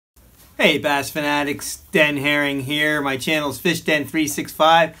Hey Bass Fanatics, Den Herring here. My channel is Fish Den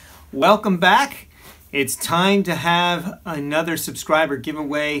 365. Welcome back. It's time to have another subscriber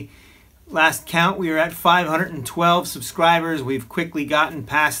giveaway. Last count we were at 512 subscribers. We've quickly gotten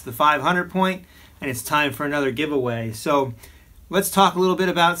past the 500 point and it's time for another giveaway. So let's talk a little bit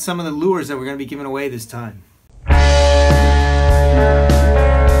about some of the lures that we're going to be giving away this time.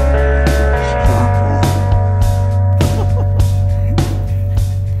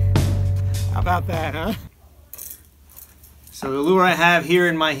 About that, huh? So the lure I have here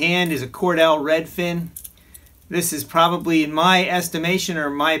in my hand is a Cordell Redfin. This is probably, in my estimation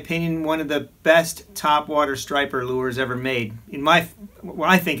or my opinion, one of the best topwater striper lures ever made.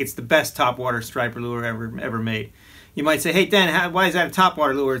 I think it's the best topwater striper lure ever made. You might say, hey Dan, why is that a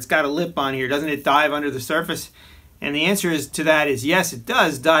topwater lure? It's got a lip on here. Doesn't it dive under the surface? And the answer to that is yes, it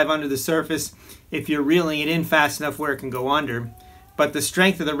does dive under the surface if you're reeling it in fast enough where it can go under. But the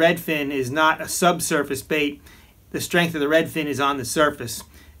strength of the redfin is not a subsurface bait. The strength of the redfin is on the surface.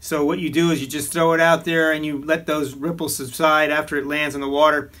 So what you do is you just throw it out there and you let those ripples subside after it lands in the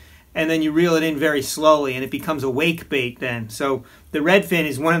water, and then you reel it in very slowly and it becomes a wake bait then. So the redfin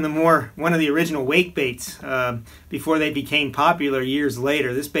is one of the original wake baits before they became popular years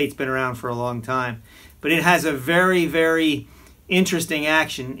later. This bait's been around for a long time. But it has a very, very interesting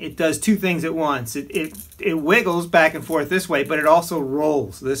action. It does two things at once. It wiggles back and forth this way, but it also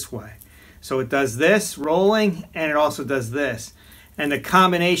rolls this way. So it does this, rolling, and it also does this. And the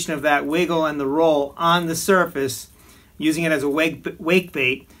combination of that wiggle and the roll on the surface, using it as a wake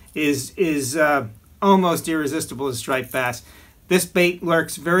bait, is almost irresistible as striped bass. This bait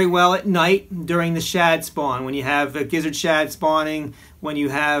lurks very well at night during the shad spawn. When you have a gizzard shad spawning, when you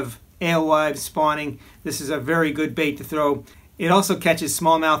have alewives spawning, this is a very good bait to throw. It also catches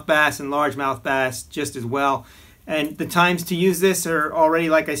smallmouth bass and largemouth bass just as well. And the times to use this are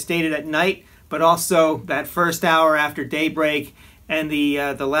already, like I stated, at night, but also that first hour after daybreak and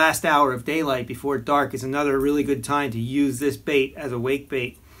the last hour of daylight before dark is another really good time to use this bait as a wake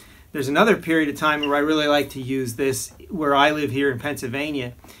bait. There's another period of time where I really like to use this where I live here in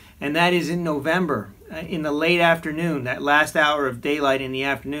Pennsylvania, and that is in November, in the late afternoon, that last hour of daylight in the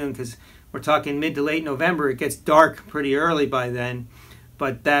afternoon, because we're talking mid to late November. It gets dark pretty early by then.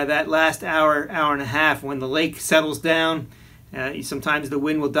 But that last hour, hour and a half, when the lake settles down, sometimes the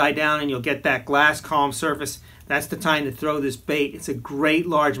wind will die down and you'll get that glass calm surface. That's the time to throw this bait. It's a great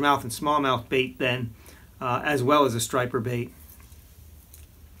largemouth and smallmouth bait then, as well as a striper bait.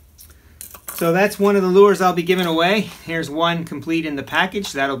 So that's one of the lures I'll be giving away. Here's one complete in the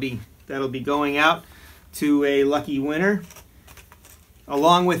package. That'll be going out to a lucky winner.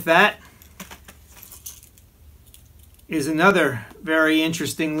 Along with that is another very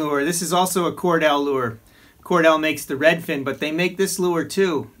interesting lure. This is also a Cordell lure. Cordell makes the redfin, but they make this lure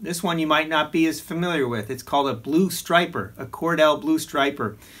too. This one you might not be as familiar with. It's called a blue striper, a Cordell blue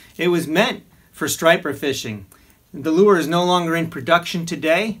striper. It was meant for striper fishing. The lure is no longer in production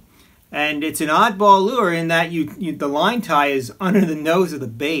today, and it's an oddball lure in that the line tie is under the nose of the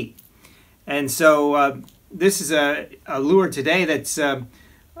bait. And so this is a lure today that's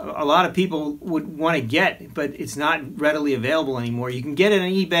a lot of people would want to get, but it's not readily available anymore. You can get it on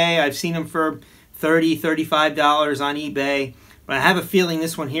eBay. I've seen them for $30, $35 on eBay, but I have a feeling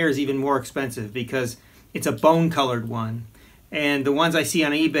this one here is even more expensive because it's a bone-colored one. And the ones I see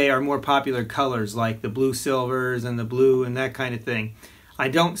on eBay are more popular colors, like the blue silvers and the blue and that kind of thing. I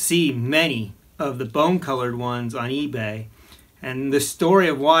don't see many of the bone-colored ones on eBay. And the story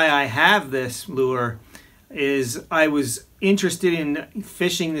of why I have this lure is I was interested in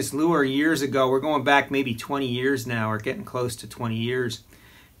fishing this lure years ago. We're going back maybe 20 years now, or getting close to 20 years.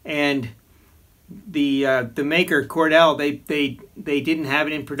 And the maker, Cordell, they didn't have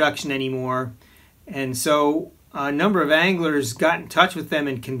it in production anymore. And so a number of anglers got in touch with them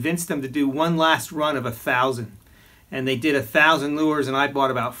and convinced them to do one last run of 1,000. And they did 1,000 lures, and I bought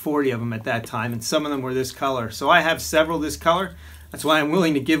about 40 of them at that time, and some of them were this color. So I have several this color. That's why I'm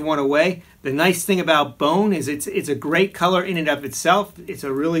willing to give one away. The nice thing about bone is it's a great color in and of itself. It's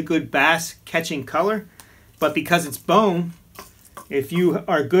a really good bass catching color. But because it's bone, if you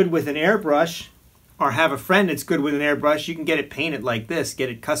are good with an airbrush or have a friend that's good with an airbrush, you can get it painted like this, get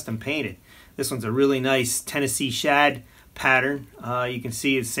it custom painted. This one's a really nice Tennessee shad pattern. You can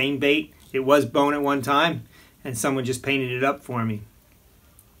see it's the same bait. It was bone at one time, and someone just painted it up for me.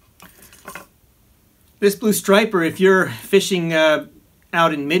 This blue striper, if you're fishing out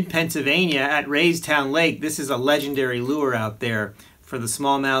in mid-Pennsylvania at Raystown Lake, this is a legendary lure out there for the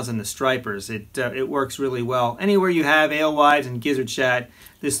smallmouths and the stripers. It works really well. Anywhere you have alewives and gizzard shad,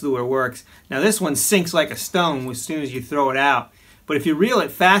 this lure works. Now this one sinks like a stone as soon as you throw it out. But if you reel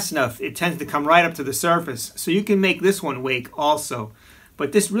it fast enough, it tends to come right up to the surface. So you can make this one wake also.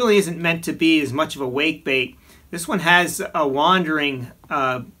 But this really isn't meant to be as much of a wake bait. This one has a wandering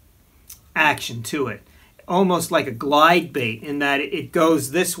action to it, almost like a glide bait, in that it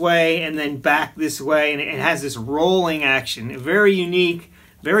goes this way and then back this way, and it has this rolling action. Very unique,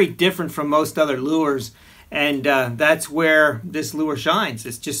 very different from most other lures, and that's where this lure shines.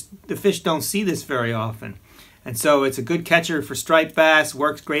 It's just the fish don't see this very often. And so it's a good catcher for striped bass,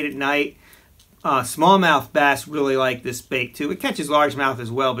 works great at night. Smallmouth bass really like this bait too. It catches largemouth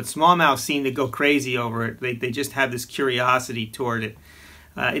as well, but smallmouth seem to go crazy over it. They just have this curiosity toward it.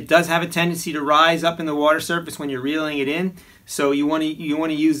 It does have a tendency to rise up in the water surface when you're reeling it in, so you want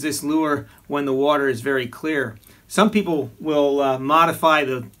to use this lure when the water is very clear. Some people will modify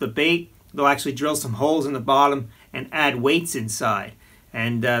the bait. They'll actually drill some holes in the bottom and add weights inside.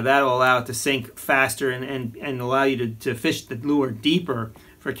 And that'll allow it to sink faster and allow you to fish the lure deeper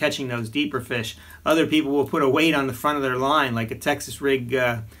for catching those deeper fish. Other people will put a weight on the front of their line, like a Texas rig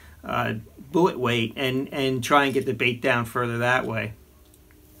bullet weight, and try and get the bait down further that way.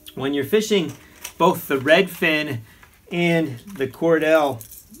 When you're fishing both the redfin and the Cordell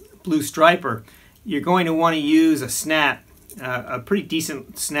blue striper, you're going to want to use a snap, a pretty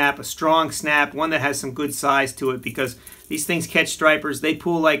decent snap, a strong snap, one that has some good size to it, because these things catch stripers. They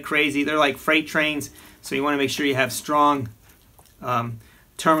pull like crazy. They're like freight trains, so you want to make sure you have strong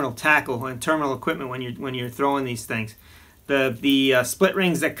terminal tackle and terminal equipment when you're throwing these things. The split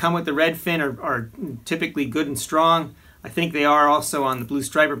rings that come with the redfin are typically good and strong. I think they are also on the blue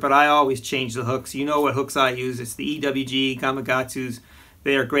striper, but I always change the hooks. You know what hooks I use. It's the EWG Gamakatsus.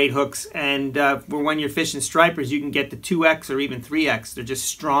 They are great hooks, and when you're fishing stripers, you can get the 2X or even 3X. They're just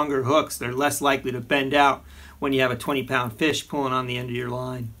stronger hooks. They're less likely to bend out when you have a 20-pound fish pulling on the end of your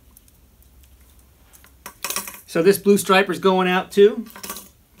line. So this blue striper's going out too.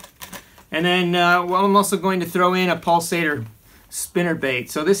 And then well, I'm also going to throw in a pulsator spinner bait.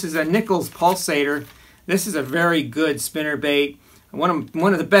 So this is a Nichols pulsator. This is a very good spinner bait. One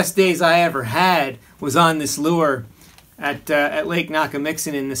of the best days I ever had was on this lure at Lake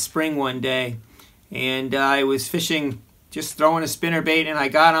Nakamixon in the spring one day. And I was fishing, just throwing a spinner bait, and I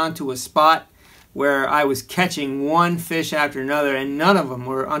got onto a spot where I was catching one fish after another, and none of them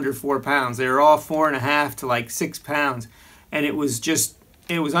were under 4 pounds. They were all 4.5 to like 6 pounds. And it was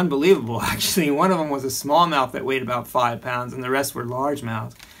unbelievable, actually. One of them was a smallmouth that weighed about 5 pounds, and the rest were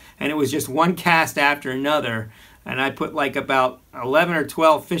largemouths. And it was just one cast after another, and I put like about 11 or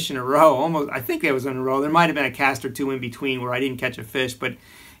 12 fish in a row. Almost, I think it was in a row. There might have been a cast or two in between where I didn't catch a fish, but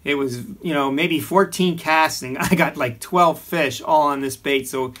it was, you know, maybe 14 casts, and I got like 12 fish all on this bait.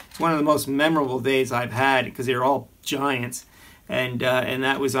 So it's one of the most memorable days I've had, because they were all giants, and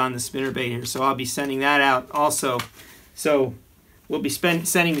that was on the spinnerbait here. So I'll be sending that out also. So we'll be sending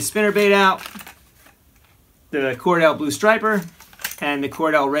the spinnerbait out, the Cordell blue striper, and the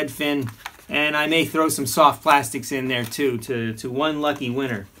Cordell redfin, and I may throw some soft plastics in there too to one lucky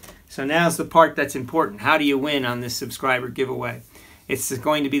winner. So now's the part that's important. How do you win on this subscriber giveaway? It's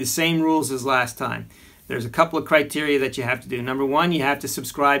going to be the same rules as last time. There's a couple of criteria that you have to do. Number one, you have to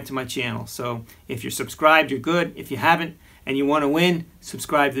subscribe to my channel. So if you're subscribed, you're good. If you haven't and you want to win,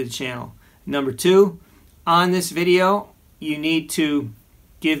 subscribe to the channel. Number two, on this video, you need to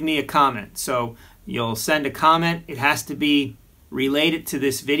give me a comment. So you'll send a comment. It has to be related to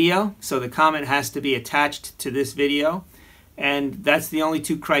this video, so the comment has to be attached to this video, and that's the only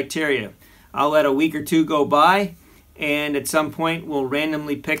two criteria. I'll let a week or two go by, and at some point we'll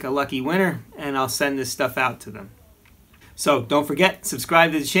randomly pick a lucky winner, and I'll send this stuff out to them. So don't forget,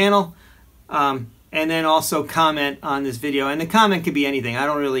 subscribe to the channel, and then also comment on this video. And the comment could be anything. I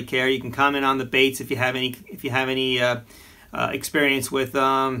don't really care. You can comment on the baits if you have any experience with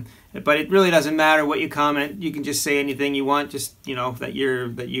them. But it really doesn't matter what you comment. You can just say anything you want, just, you know, that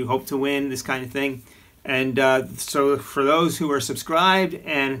you hope to win, this kind of thing. And so for those who are subscribed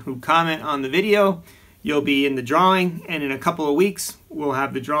and who comment on the video, you'll be in the drawing, and in a couple of weeks we'll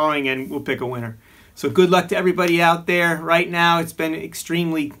have the drawing and we'll pick a winner. So good luck to everybody out there. Right now it's been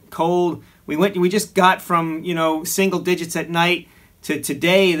extremely cold. We just got from, you know, single digits at night to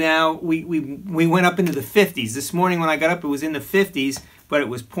today. Now we went up into the 50s. This morning when I got up, it was in the 50s. But it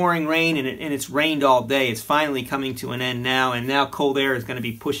was pouring rain, and it's rained all day. It's finally coming to an end now, and now cold air is going to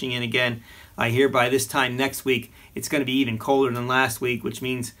be pushing in again. I hear by this time next week it's going to be even colder than last week, which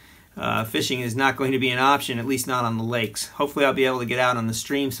means fishing is not going to be an option, at least not on the lakes. Hopefully I'll be able to get out on the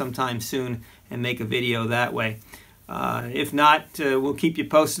stream sometime soon and make a video that way. If not, we'll keep you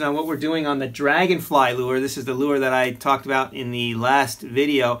posted on what we're doing on the Dragonfly lure. This is the lure that I talked about in the last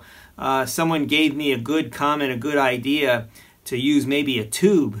video. Someone gave me a good comment, a good idea, use maybe a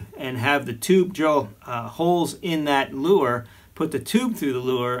tube and have the tube drill holes in that lure, put the tube through the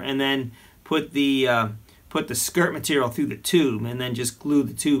lure, and then put the skirt material through the tube, and then just glue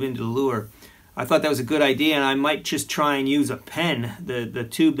the tube into the lure. I thought that was a good idea, and I might just try and use a pen. The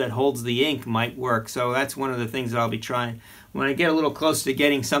tube that holds the ink might work, so that's one of the things that I'll be trying. When I get a little closer to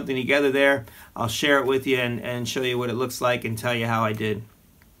getting something together there, I'll share it with you and show you what it looks like and tell you how I did.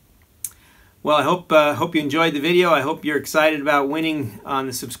 Well, I hope you enjoyed the video. I hope you're excited about winning on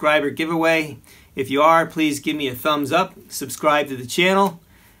the subscriber giveaway. If you are, please give me a thumbs up, subscribe to the channel,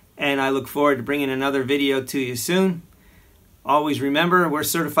 and I look forward to bringing another video to you soon. Always remember, we're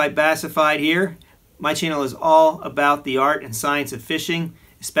Certified Bassified here. My channel is all about the art and science of fishing,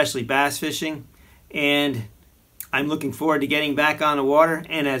 especially bass fishing, and I'm looking forward to getting back on the water.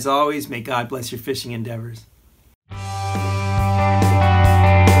 And as always, may God bless your fishing endeavors.